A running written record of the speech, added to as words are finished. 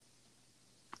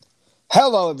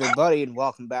Hello, everybody, and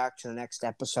welcome back to the next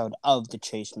episode of the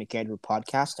Chase McAndrew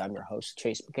podcast. I'm your host,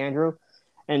 Chase McAndrew,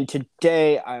 and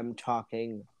today I'm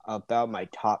talking about my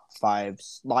top 5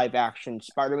 live-action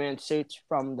Spider-Man suits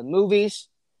from the movies.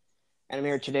 And I'm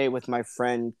here today with my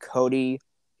friend Cody.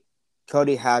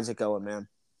 Cody, how's it going, man?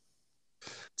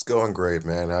 It's going great,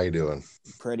 man. How you doing?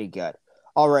 Pretty good.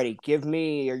 Alrighty, give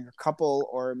me your couple,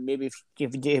 or maybe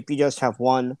if you just have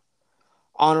one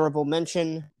honorable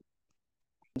mention,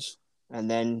 and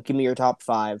then give me your top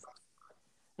 5,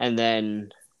 and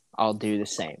then I'll do the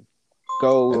same.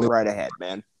 Go And this, right ahead,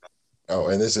 man.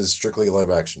 and this is strictly live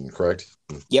action, correct?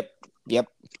 Yep, yep.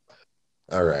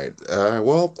 All right.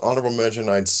 Well, honorable mention,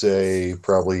 I'd say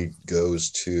probably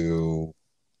goes to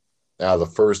the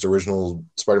first original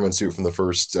Spider-Man suit from the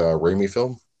first Raimi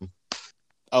film,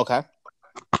 Okay,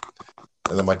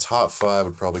 and then my top five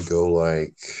would probably go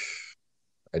like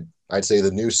I'd say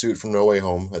the new suit from No Way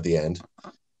Home at the end.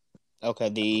 okay.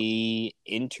 The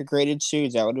integrated suit,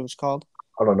 is that what it was called?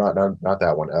 Oh no, not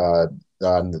that one. The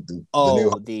new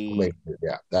Oh, the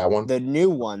yeah, that one. the new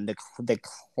one, the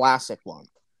classic one.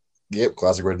 Yep,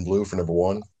 classic red and blue for number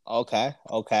one. Okay,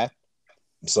 okay,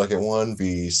 Second one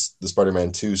be the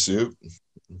Spider-Man 2 suit.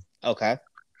 okay,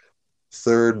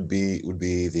 Third would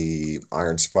be the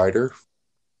Iron Spider.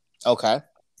 okay,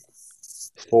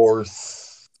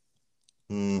 Fourth,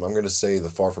 I'm going to say the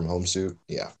Far From Home suit.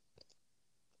 Yeah.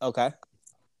 okay,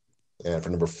 And for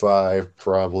number five,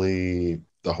 probably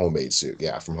the Homemade suit.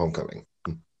 Yeah, from Homecoming.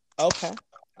 okay,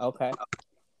 okay.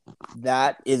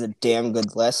 That is a damn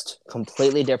good list.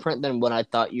 Completely different than what I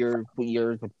thought yours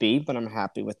would be, but I'm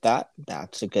happy with that.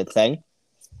 That's a good thing.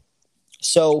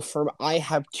 So I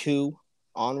have two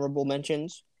honorable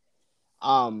mentions.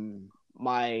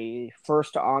 My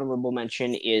first honorable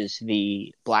mention is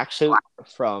the black suit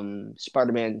from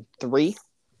Spider-Man 3.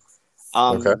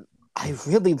 Okay. I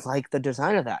really like the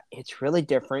design of that. It's really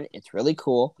different. It's really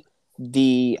cool.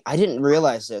 I didn't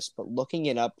realize this, but looking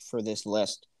it up for this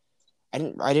list, I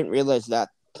didn't realize that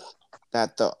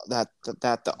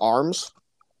the arms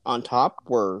on top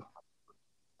were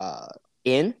uh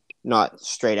in, not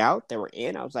straight out. They were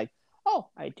in. I was like, oh,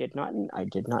 I did not know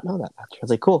that. That's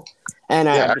really cool. And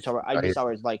I, I Yeah. just I I, just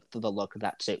always liked the look of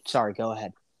that suit. Sorry, go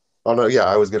ahead. oh no, yeah,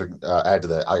 I was going to add to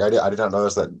that. I did not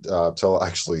notice that till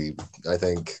actually I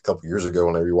think a couple years ago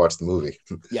when I rewatched the movie.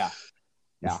 Yeah,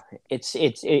 yeah. It's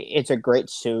a great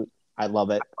suit. I love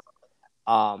it.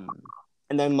 Um,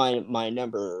 and then my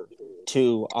number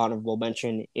two honorable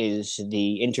mention is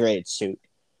the integrated suit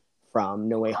from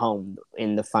No Way Home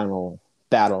in the final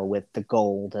battle with the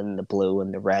gold and the blue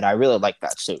and the red. I really like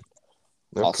that suit.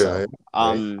 Okay. Also,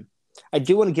 Right. I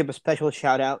do want to give a special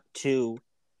shout out to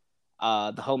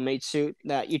the homemade suit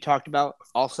that you talked about.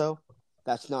 Also,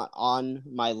 that's not on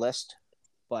my list,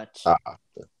 but Ah,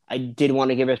 I did want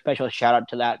to give a special shout out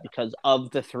to that because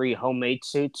of the three homemade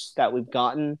suits that we've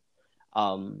gotten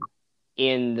um,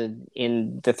 in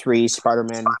the three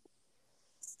Spider-Man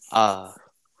uh,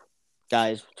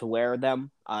 guys to wear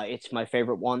them. It's my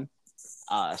favorite one,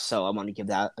 so I want to give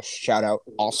that a shout out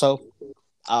also.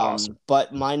 awesome.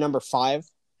 But my number 5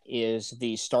 is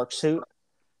the Stark suit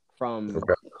from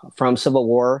Okay. from Civil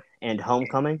War and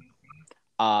Homecoming.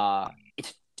 It's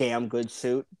a damn good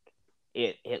suit.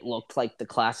 It looked like the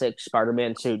classic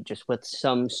Spider-Man suit, just with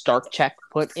some Stark check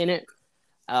put in it.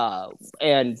 Uh,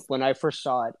 and when I first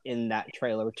saw it in that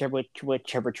trailer,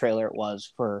 whichever trailer it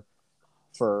was for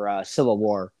Civil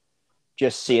War,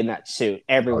 just seeing that suit, Oh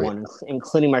yeah. everyone,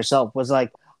 including myself, was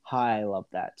like, "I love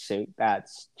that suit.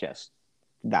 That's just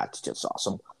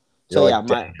awesome." So You're yeah, like,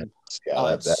 damn. Yeah,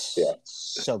 that it's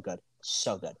so good,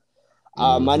 so good.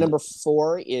 My hmm number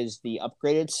 4 is the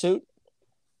upgraded suit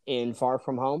in Far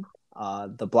From Home.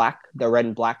 The red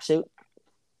and black suit.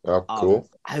 Oh, cool.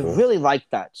 I Cool. really like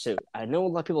that suit. I know a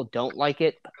lot of people don't like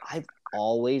it, but I've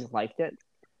always liked it.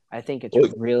 I think it's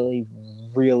Well, really,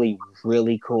 really,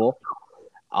 really cool.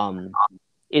 Um,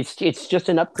 it's just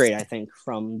an upgrade, I think,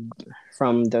 from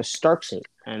the Stark suit,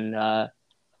 and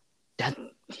that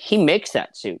he makes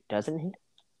that suit, doesn't he?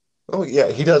 oh yeah,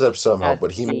 he does have some help, At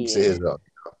but he makes it the his own.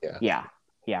 Yeah. Yeah,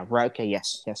 yeah, right. Okay,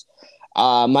 yes, yes.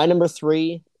 My number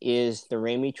 3 is the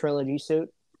Raimi trilogy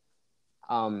suit.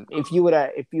 If you would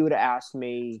have asked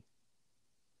me,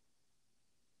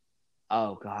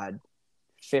 oh God,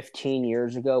 15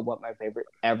 years ago, what my favorite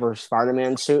ever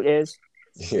Spider-Man suit is,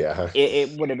 Yeah.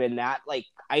 it would have been that. Like,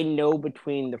 I know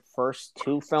between the first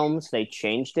two films they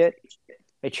changed it.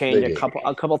 They changed They a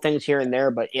did. couple things here and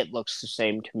there, but it looks the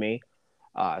same to me.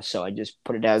 So I just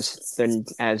put it as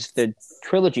the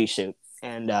trilogy suit,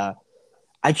 and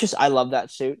I love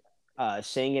that suit.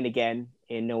 Seeing it again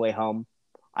in No Way Home,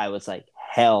 I was like,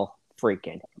 hell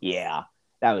freaking yeah,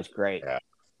 that was great. Yeah.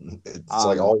 It's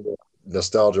like Um, all the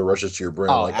nostalgia rushes to your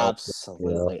brain. oh, Like, oh, you know,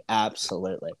 absolutely,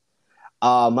 absolutely.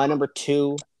 My number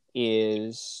two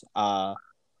is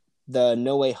the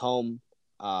No Way Home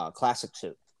classic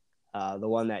suit, the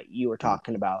one that you were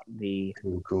talking about,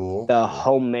 cool, cool. the Yeah.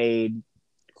 homemade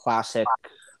classic.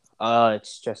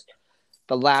 It's just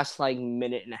the last like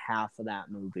minute and a half of that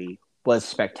movie was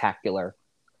spectacular.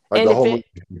 Like And the if whole it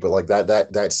movie, but like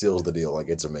that seals the deal. Like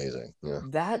it's amazing. Yeah.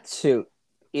 that suit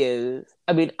is,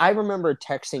 I mean, I remember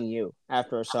texting you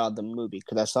after I saw the movie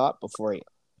because I saw it before you.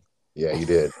 Yeah, you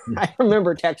did. I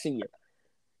remember texting you.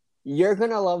 You're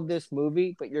gonna love this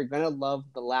movie, but you're gonna love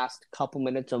the last couple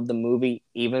minutes of the movie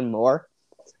even more.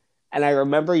 And I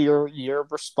remember your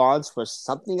response was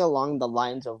something along the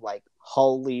lines of like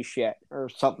 "Holy shit" or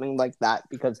something like that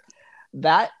because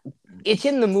that it's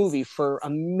in the movie for a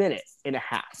minute and a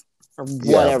half or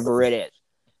Yeah, whatever it is,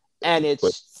 and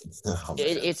but oh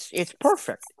man. it's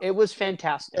perfect. It was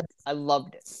fantastic. I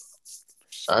loved it.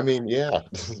 I mean, yeah.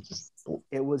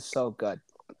 It was so good.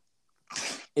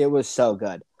 It was so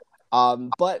good.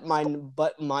 But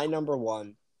my number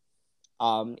one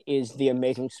is the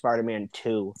Amazing Spider-Man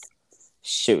 2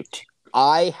 suit.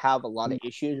 I have a lot of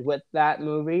issues with that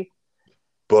movie.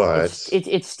 But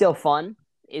It's still fun.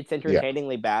 It's yeah,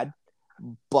 entertainingly bad,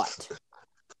 but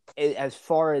as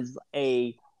far as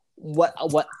a what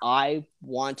I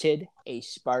wanted a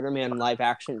Spider-Man live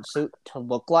action suit to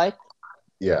look like,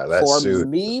 yeah, that for suit.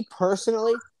 me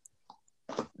personally,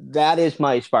 that is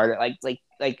my Spider.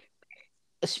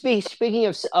 Speaking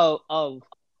of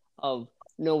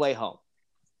No Way Home,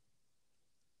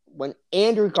 when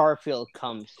Andrew Garfield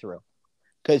comes through,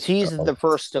 because he's Um, the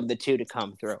first of the two to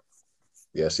come through.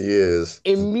 yes, he is.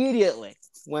 Immediately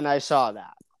when I saw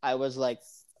that, I was like,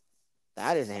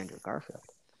 "That is Andrew Garfield."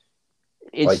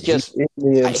 Like It's he's just, in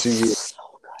the it's MCU.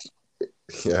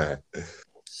 so Yeah,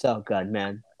 so good,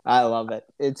 man. I love it.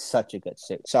 It's such a good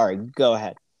suit. Sorry, go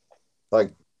ahead.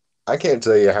 like I can't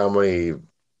tell you how many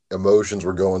emotions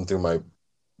were going through my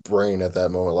brain at that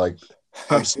moment. Like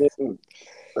I'm seeing,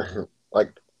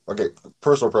 like, okay,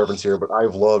 personal preference here, but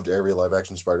I've loved every live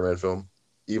action Spider-Man film,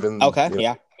 even Okay,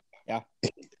 yeah, yeah,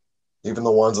 even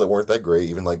the ones that weren't that great,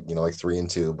 even like like 3 and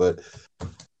 2. But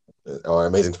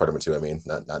Amazing Spider-Man 2. I mean,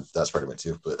 not Spider-Man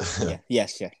 2, but yeah,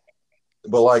 yes, yeah.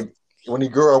 but like when you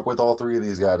grow up with all three of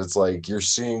these guys, it's like you're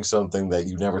seeing something that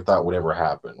you never thought would ever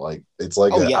happen. Like it's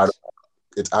like Oh yes,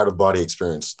 it's out of body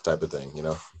experience type of thing,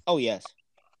 oh yes,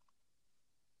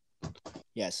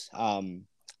 yes.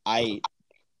 I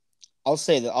I'll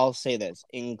say that I'll say this,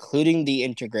 including the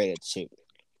integrated suit.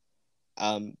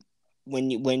 Um, when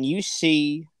you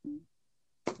see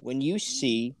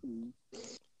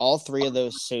all three of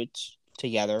those suits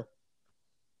together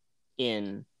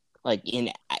in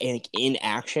in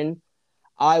action,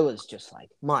 I was just like,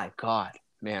 my God,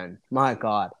 man, my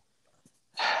God,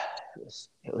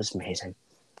 it was amazing.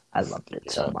 I loved it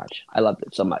so Yeah. much. I loved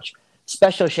it so much.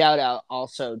 Special shout out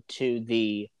also to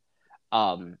the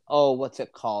what's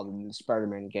it called in the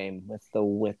Spider-Man game with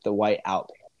the white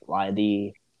outline,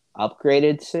 the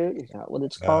upgraded suit, is that what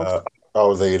it's called? Uh,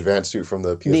 oh, the advanced suit from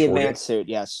the The PS4 game. advanced suit,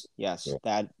 yes, yes.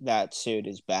 Yeah. That suit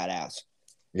is badass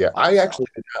Yeah, I also. actually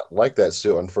did not like that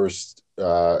suit on first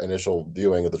initial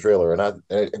viewing of the trailer, and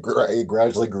it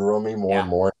gradually grew on me more Yeah, and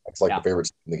more. It's like the yeah, favorite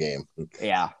suit in the game.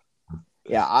 yeah,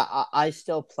 yeah. I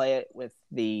still play it with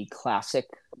the classic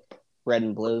red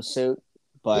and blue suit,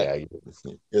 but Yeah,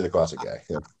 you're the classic guy.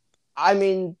 Yeah, I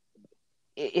mean,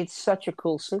 it's such a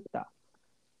cool suit though.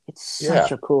 It's yeah.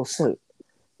 such a cool suit.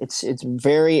 It's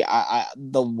very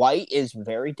the white is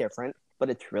very different, but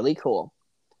it's really cool.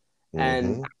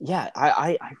 And Hmm. yeah,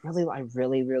 I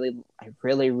really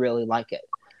like it.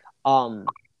 Um,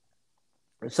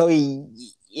 so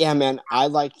yeah, man, I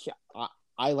like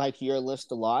your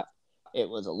list a lot. It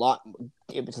was a lot.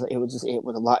 It was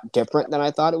a lot different than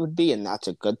I thought it would be, and that's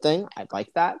a good thing. I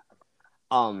like that.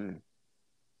 Um,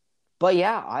 but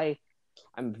yeah,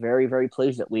 I'm very very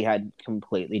pleased that we had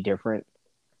completely different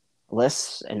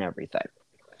lists and everything.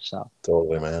 So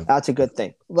Totally, man. that's a good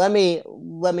thing. Let me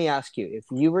ask you, if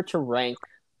you were to rank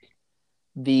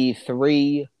the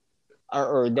three,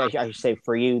 or I should say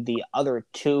for you, the other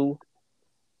two,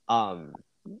 um,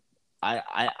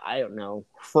 I don't know,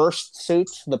 first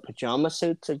suits, the pajama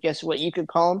suits, I guess what you could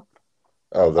call them.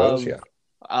 Oh, those, Of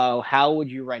yeah. how would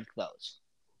you rank those?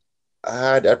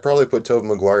 I'd probably put Tobey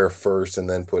Maguire first, and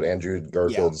then put Andrew Yeah,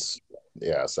 Garfield's,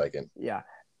 yeah, second. yeah.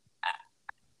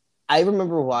 I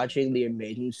remember watching the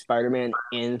Amazing Spider-Man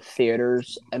in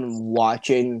theaters and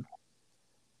watching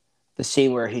the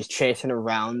scene where he's chasing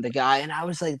around the guy, and I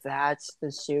was like, "That's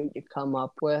the suit you come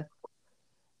up with."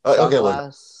 Okay, look, I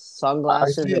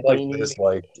Sunglasses, see a it like beanie. this,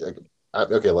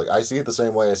 okay, like I see it the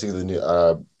same way I see the new,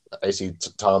 I see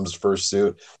Tom's first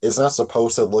suit. It's not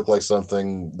supposed to look like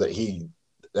something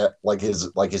that like his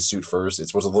suit first.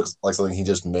 It's supposed to look like something he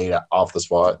just made off the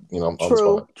spot, on the spot.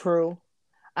 True, true.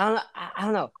 I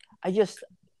don't know. I just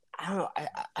I don't know.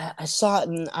 I saw it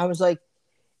and I was like,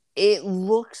 it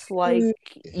looks like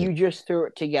you just threw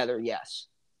it together. Yes,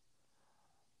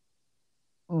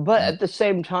 but at the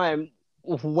same time,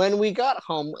 when we got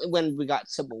home, when we got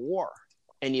Civil War,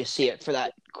 and you see it for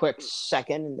that quick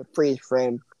second in the freeze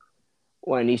frame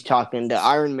when he's talking to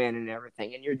Iron Man and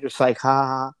everything, and you're just like,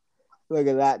 ha, look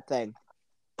at that thing.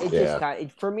 It just Yeah. kind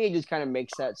of, for me, it just kind of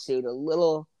makes that suit a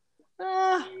little,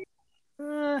 uh,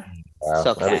 it's Wow.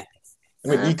 okay. I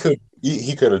mean,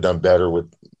 he could have done better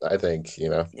with, I think,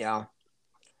 Yeah.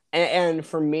 And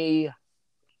for me,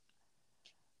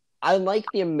 I like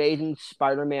the Amazing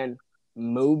Spider-Man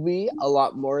movie a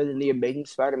lot more than the Amazing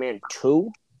Spider-Man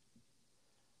 2.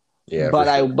 Yeah, for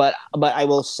sure. But I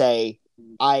will say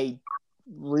I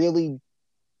really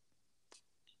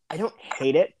I don't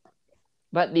hate it,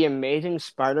 but the Amazing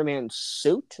Spider-Man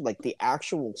suit, like the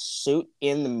actual suit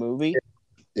in the movie,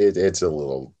 It's a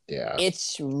little, yeah.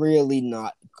 it's really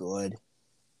not good.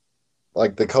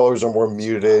 Like the colors are more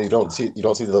muted. You don't see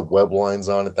the web lines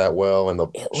on it that well, and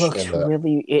It looks the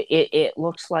really it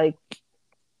looks like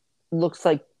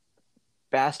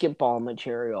basketball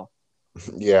material.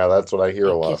 yeah, that's what I hear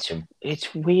a Like lot from.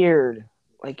 it's weird.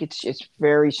 Like it's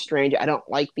very strange. I don't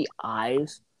like the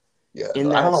eyes Yeah,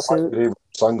 in I don't that know why suit. they did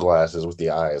sunglasses with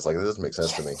the eyes. Like, this doesn't make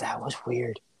sense Yeah, to me. that was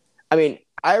weird. I mean,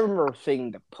 I remember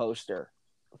seeing the poster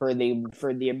for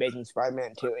the Amazing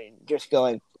Spider-Man 2 and just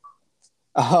going,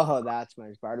 "Oh, that's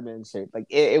my Spider-Man suit." Like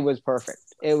it was perfect.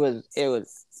 It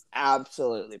was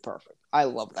absolutely perfect. I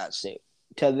love that suit.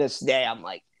 To this day, I'm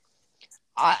like,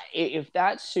 if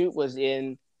that suit was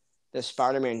in the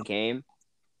Spider-Man game,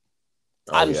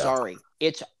 Oh I'm yeah, sorry,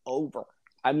 it's over.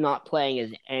 I'm not playing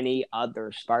as any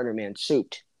other Spider-Man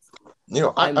suit.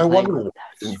 I'm I playing wonder with why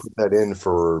that they didn't suit. put that in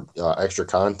for extra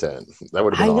content. That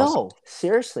would have been I awesome. know.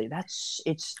 Seriously,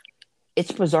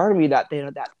 it's bizarre to me that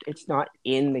that it's not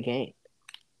in the game.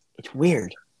 It's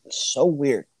weird. It's so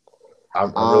weird.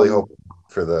 I'm really Um. hoping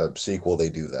for the sequel they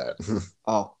do that.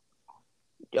 Oh.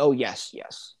 Oh yes.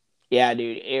 Yes. Yeah,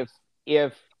 dude. If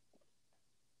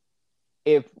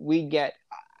if we get,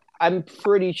 I'm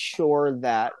pretty sure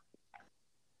that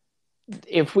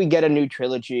if we get a new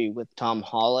trilogy with Tom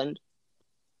Holland,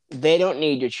 they don't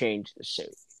need to change the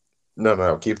suit. No,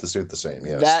 no, keep the suit the same.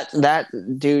 Yes. That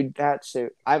dude, that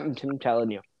suit. I'm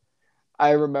telling you.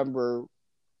 I remember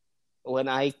when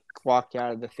I walked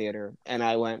out of the theater and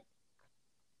I went,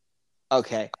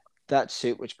 okay, that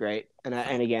suit was great. And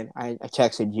again, I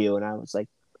texted you and I was like,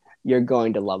 you're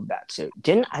going to love that suit.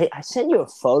 Didn't I sent you a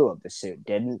photo of the suit,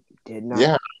 didn't I?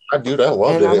 Yeah, dude, I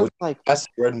loved And it. I It was was like,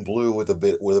 classic red and blue with a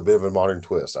bit of a modern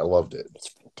twist. I loved it. it's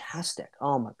fantastic.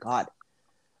 Oh my god.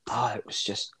 Oh, it was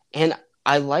just, and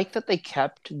I like that they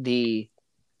kept the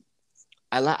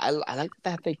I like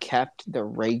that they kept the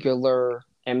regular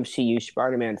MCU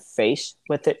Spider-Man face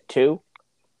with it too.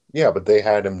 Yeah, but they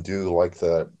had him do like It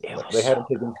was they so had him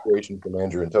take inspiration from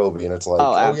Andrew and Toby, and it's Oh, like,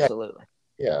 oh yeah, absolutely.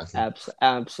 yeah.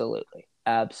 Absolutely.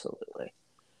 Absolutely.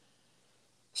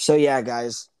 So yeah,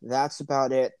 guys, that's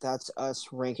about it. That's us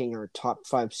ranking our top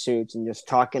 5 suits and just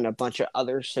talking a bunch of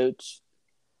other suits.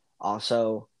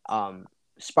 Also,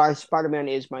 Spider-Man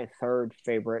is my third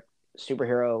favorite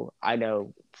superhero. I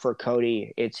know for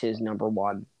Cody, it's his number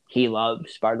one. He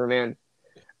loves Spider-Man.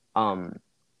 Um,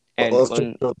 But and let's just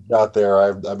when put it out there.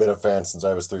 I've been a fan since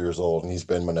I was 3 years old, and he's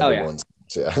been my oh number yeah, one.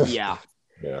 Yeah, yeah,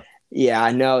 yeah. yeah.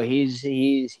 I know he's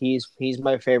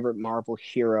my favorite Marvel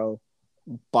hero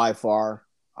by far.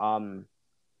 Um,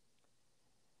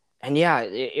 and yeah,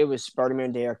 it was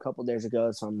Spider-Man Day a couple days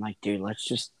ago, so I'm like, dude, let's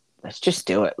just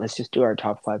do it. Let's just do our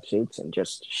top 5 suits and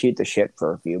just shoot the shit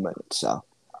for a few minutes. So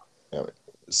Yeah,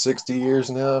 60 years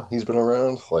now he's been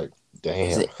around. Like,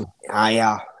 is damn. it?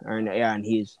 Yeah, and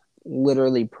he's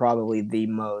literally probably the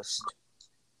most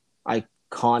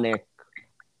iconic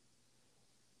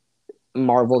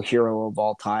Marvel hero of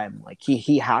all time. Like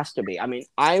he has to be. I mean,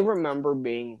 I remember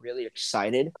being really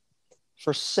excited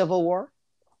for Civil War,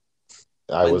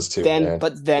 I was too, man.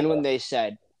 but then when they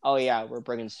said, "Oh yeah, we're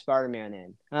bringing Spider-Man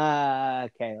in,"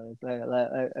 okay,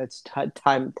 let's time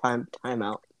out,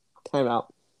 time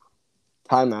out,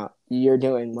 time out. You're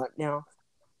doing what now?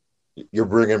 You're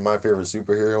bringing my favorite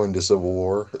superhero into Civil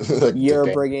War. Like, You're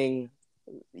damn. bringing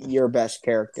your best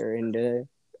character into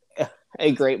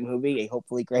a great movie, a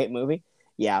hopefully great movie.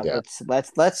 Yeah, Yeah,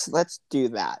 let's do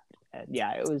that.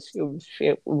 Yeah, it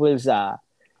was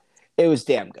it was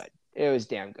damn good. It was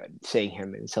damn good seeing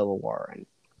him in Civil War, and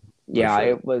For yeah, sure.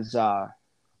 it was. Yeah,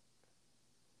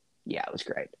 it was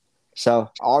great. So,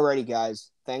 alrighty,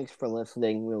 guys, thanks for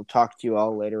listening. We'll talk to you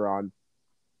all later on.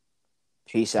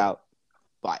 Peace out.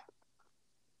 Bye.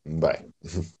 Bye.